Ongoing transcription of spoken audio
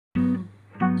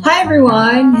Hi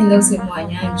everyone! Hello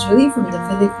semuanya. I'm Julie from the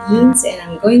Philippines and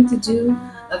I'm going to do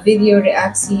a video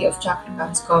reaction of CAKRA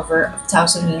KHAN's cover of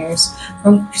Thousand Years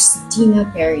from Christina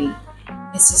Perri.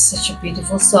 This is such a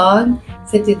beautiful song,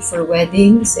 fitted for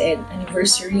weddings and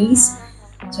anniversaries.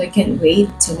 So I can't wait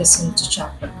to listen to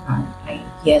CAKRA KHAN.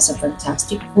 He has a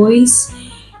fantastic voice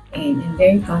and I'm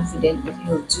very confident that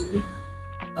he'll do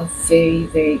a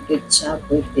very good job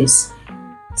with this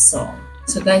song.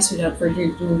 So guys, without further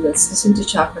ado, let's listen to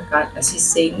CAKRA KHAN as he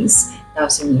sings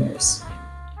Thousand Years.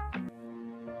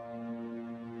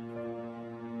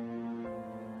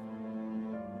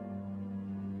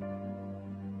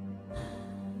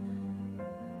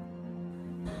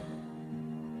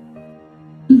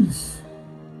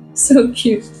 So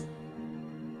cute.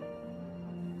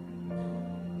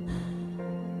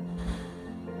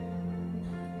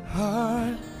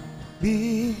 Heart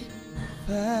beat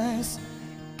fast,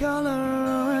 color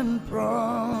and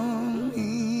promises.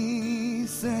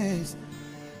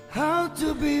 How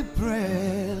to be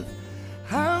brave?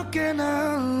 How can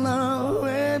I love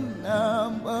when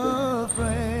I'm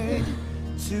afraid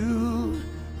to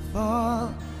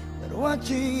fall? But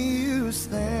watching you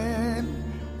stand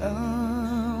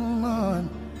alone,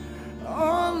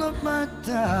 all of my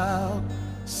doubt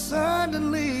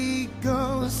suddenly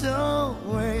goes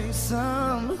away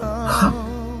somehow.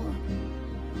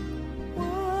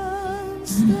 One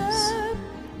step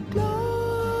closer.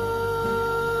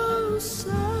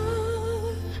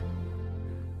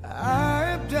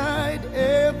 I've died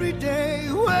every day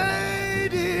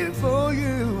waiting for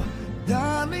you.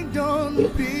 Darling,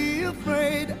 don't be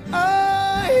afraid.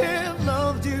 I have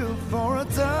loved you for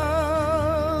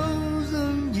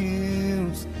 1,000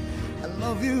 years. I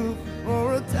love you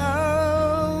for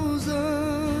 1,000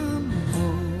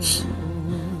 more.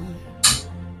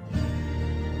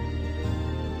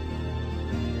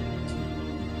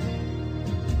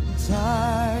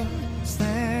 Time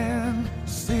stand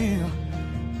still,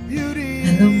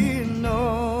 beauty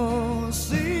no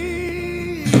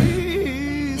cease.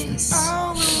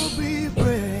 I will be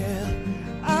brave.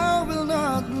 I will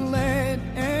not let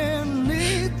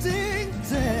anything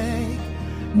take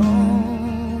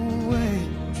away.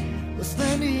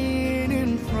 Standing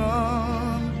in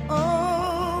front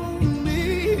of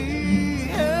me,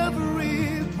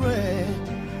 every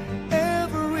breath,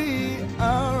 every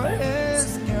hour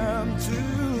has come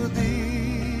to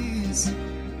this.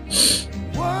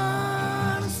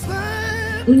 One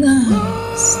step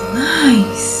Nice.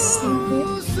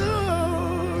 closer.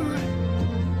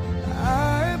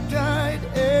 I've died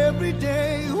every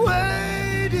day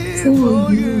waiting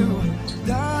for you.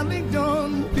 Darling,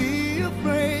 don't be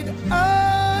afraid.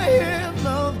 I have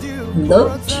loved you for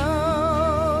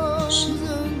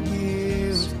 1,000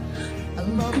 years. I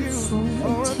love you for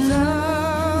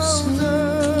 1,000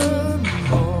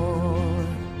 more.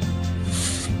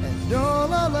 And all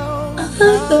alone,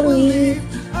 I believe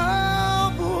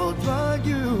I will find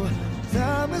you.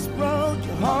 Time has brought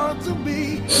your heart to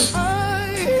me. I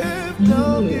have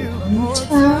loved you for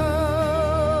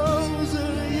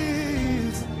 1,000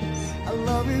 years. I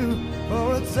love you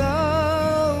for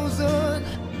 1,000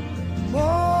 more,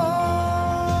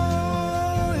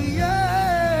 yeah.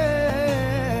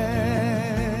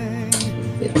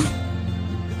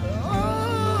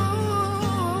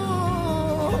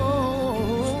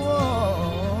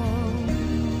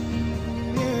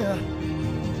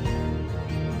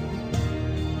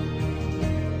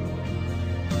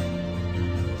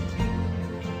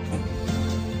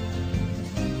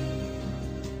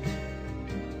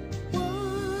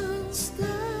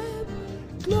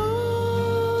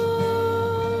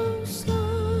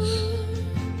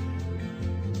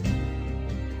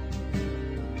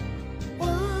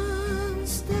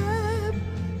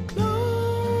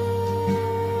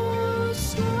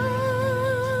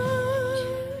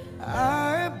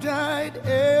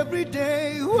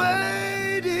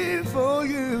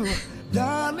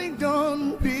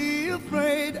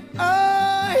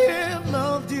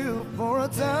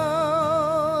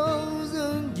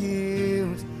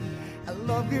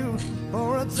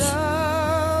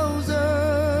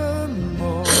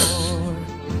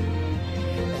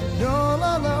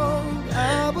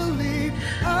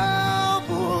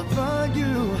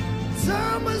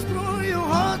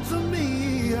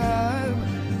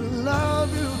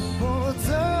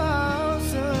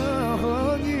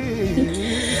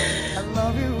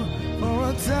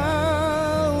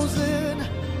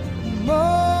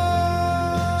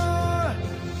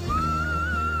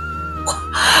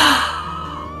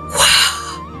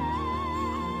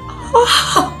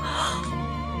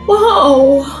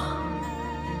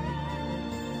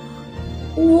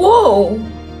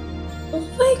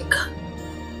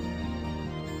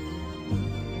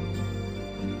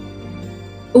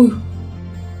 Oh,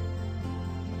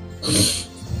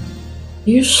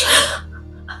 you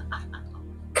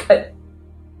God.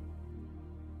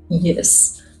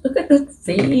 Yes. Look at that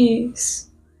face.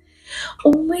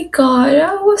 Oh my god,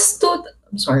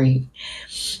 I'm sorry.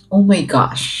 Oh my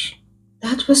gosh.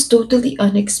 That was totally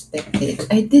unexpected.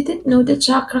 I didn't know that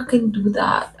chakra can do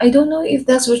that. I don't know if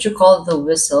that's what you call the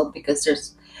whistle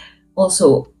because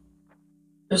also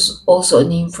there's also a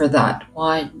name for that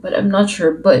one, but I'm not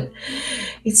sure. But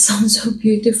it sounds so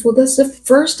beautiful. That's the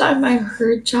first time I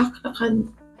heard chakra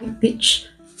can pitch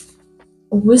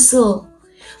a whistle.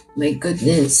 My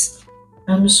goodness.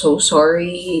 I'm so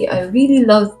sorry. I really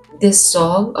love this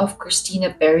song of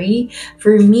Christina Perri.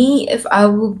 For me, if I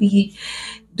will be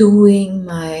doing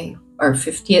my our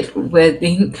 50th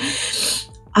wedding,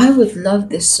 I would love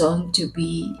this song to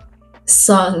be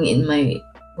sung in my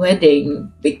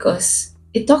wedding because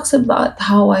it talks about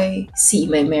how I see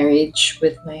my marriage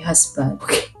with my husband.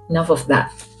 Okay, enough of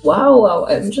that. Wow, wow,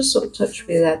 I'm just so touched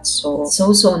with that song.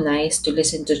 So, so nice to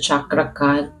listen to Chakra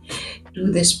Khan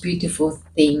do these beautiful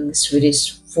things with his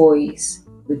voice,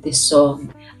 with this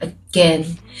song.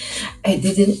 Again, I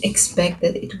didn't expect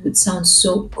that it would sound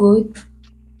so good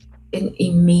in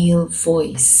a male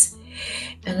voice.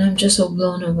 And I'm just so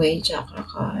blown away, Chakra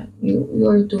Khan.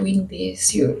 You're doing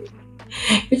this. You're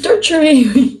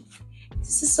torturing me.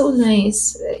 This is so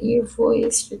nice. Your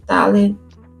voice, your talent.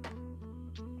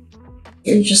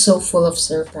 You're just so full of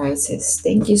surprises.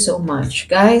 Thank you so much.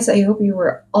 Guys, I hope you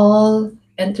were all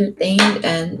entertained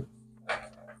and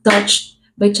touched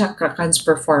by Chakra Khan's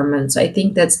performance. I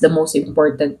think that's the most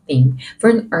important thing for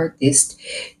an artist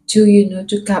to,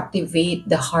 to captivate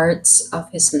the hearts of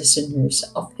his listeners,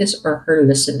 of his or her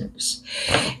listeners.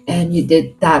 And you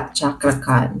did that, Chakra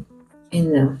Khan,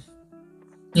 in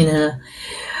a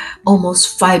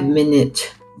almost 5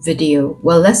 minute video.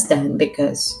 Well, less than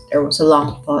because there was a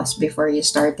long pause before you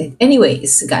started.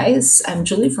 Anyways, guys, I'm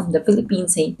Julie from the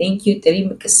Philippines saying thank you.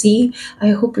 Terima kasih.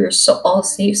 I hope you're so all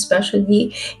safe,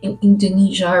 especially in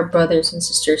Indonesia, our brothers and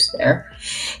sisters there.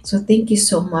 So thank you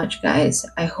so much, guys.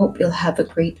 I hope you'll have a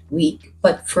great week.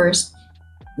 But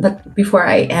before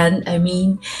I end,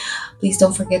 please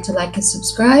don't forget to like and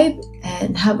subscribe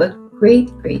and have a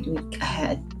great, great week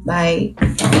ahead. Bye.